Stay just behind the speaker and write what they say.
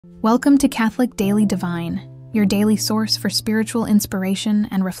Welcome to Catholic Daily Divine, your daily source for spiritual inspiration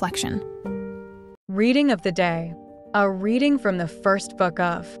and reflection. Reading of the day. A reading from the first book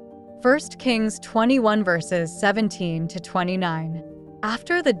of 1 Kings 21 verses 17 to 29.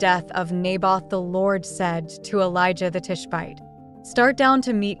 After the death of Naboth, the Lord said to Elijah the Tishbite, "Start down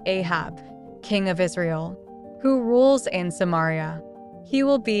to meet Ahab, king of Israel, who rules in Samaria. He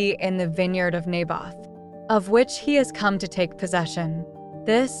will be in the vineyard of Naboth, of which he has come to take possession.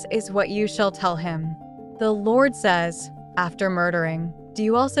 This is what you shall tell him. The Lord says, after murdering, do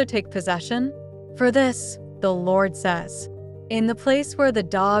you also take possession? For this, the Lord says, in the place where the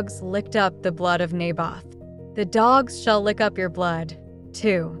dogs licked up the blood of Naboth, the dogs shall lick up your blood,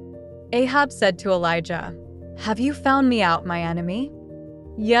 too." Ahab said to Elijah, "Have you found me out, my enemy?"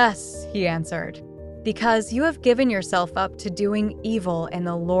 "Yes," he answered, "because you have given yourself up to doing evil in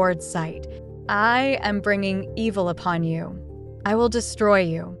the Lord's sight. I am bringing evil upon you. I will destroy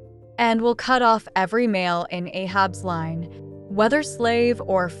you, and will cut off every male in Ahab's line, whether slave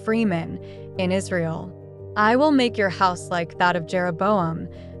or freeman, in Israel. I will make your house like that of Jeroboam,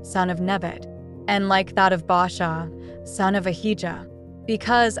 son of Nebat, and like that of Baasha, son of Ahijah,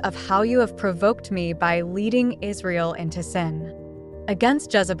 because of how you have provoked me by leading Israel into sin.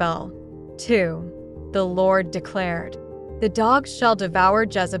 Against Jezebel, too, the Lord declared, the dogs shall devour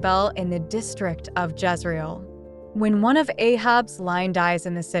Jezebel in the district of Jezreel. When one of Ahab's line dies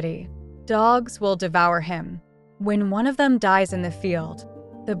in the city, dogs will devour him. When one of them dies in the field,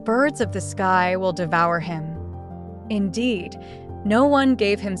 the birds of the sky will devour him. Indeed, no one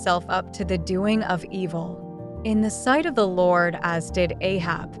gave himself up to the doing of evil in the sight of the Lord as did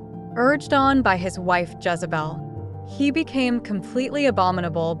Ahab, urged on by his wife Jezebel. He became completely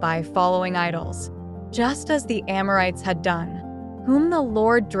abominable by following idols, just as the Amorites had done, whom the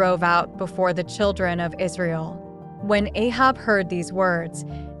Lord drove out before the children of Israel. When Ahab heard these words,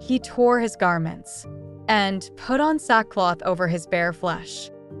 he tore his garments and put on sackcloth over his bare flesh.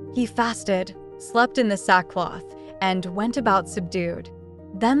 He fasted, slept in the sackcloth, and went about subdued.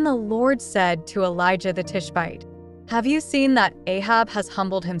 Then the Lord said to Elijah the Tishbite, "Have you seen that Ahab has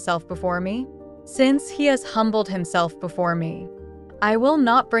humbled himself before me? Since he has humbled himself before me, I will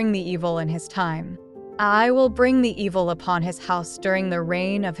not bring the evil in his time. I will bring the evil upon his house during the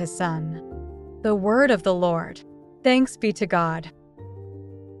reign of his son." The word of the Lord. Thanks be to God.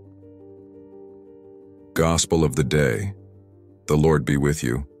 Gospel of the day. The Lord be with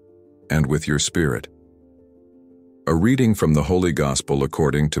you, and with your spirit. A reading from the Holy Gospel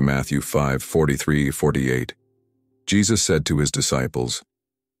according to Matthew 5:43-48. Jesus said to his disciples,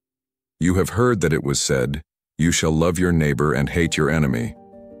 "You have heard that it was said, 'You shall love your neighbor and hate your enemy.'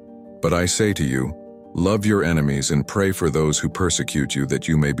 But I say to you, love your enemies and pray for those who persecute you, that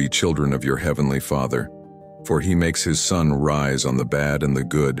you may be children of your heavenly Father. For he makes his sun rise on the bad and the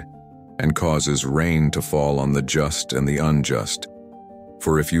good, and causes rain to fall on the just and the unjust.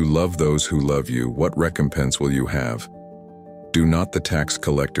 For if you love those who love you, what recompense will you have? Do not the tax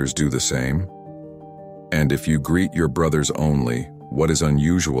collectors do the same? And if you greet your brothers only, what is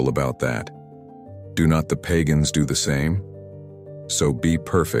unusual about that? Do not the pagans do the same? So be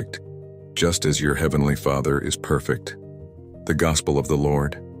perfect, just as your heavenly Father is perfect." The Gospel of the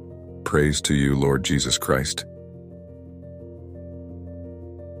Lord. Praise to you, Lord Jesus Christ.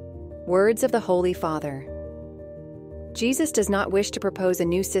 Words of the Holy Father. Jesus does not wish to propose a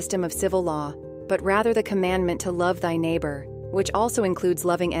new system of civil law, but rather the commandment to love thy neighbor, which also includes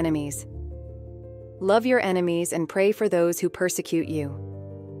loving enemies. Love your enemies and pray for those who persecute you.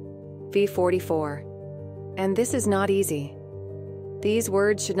 V44. And this is not easy. These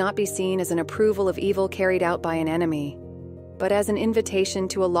words should not be seen as an approval of evil carried out by an enemy, but as an invitation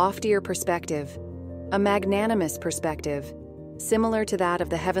to a loftier perspective, a magnanimous perspective, similar to that of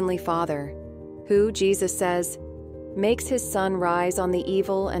the Heavenly Father, who, Jesus says, makes his sun rise on the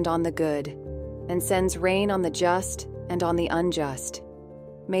evil and on the good, and sends rain on the just and on the unjust.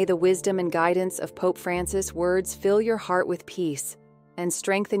 May the wisdom and guidance of Pope Francis' words fill your heart with peace and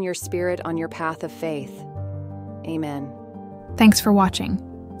strengthen your spirit on your path of faith. Amen. Thanks for watching.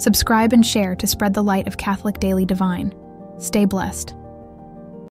 Subscribe and share to spread the light of Catholic Daily Divine. Stay blessed.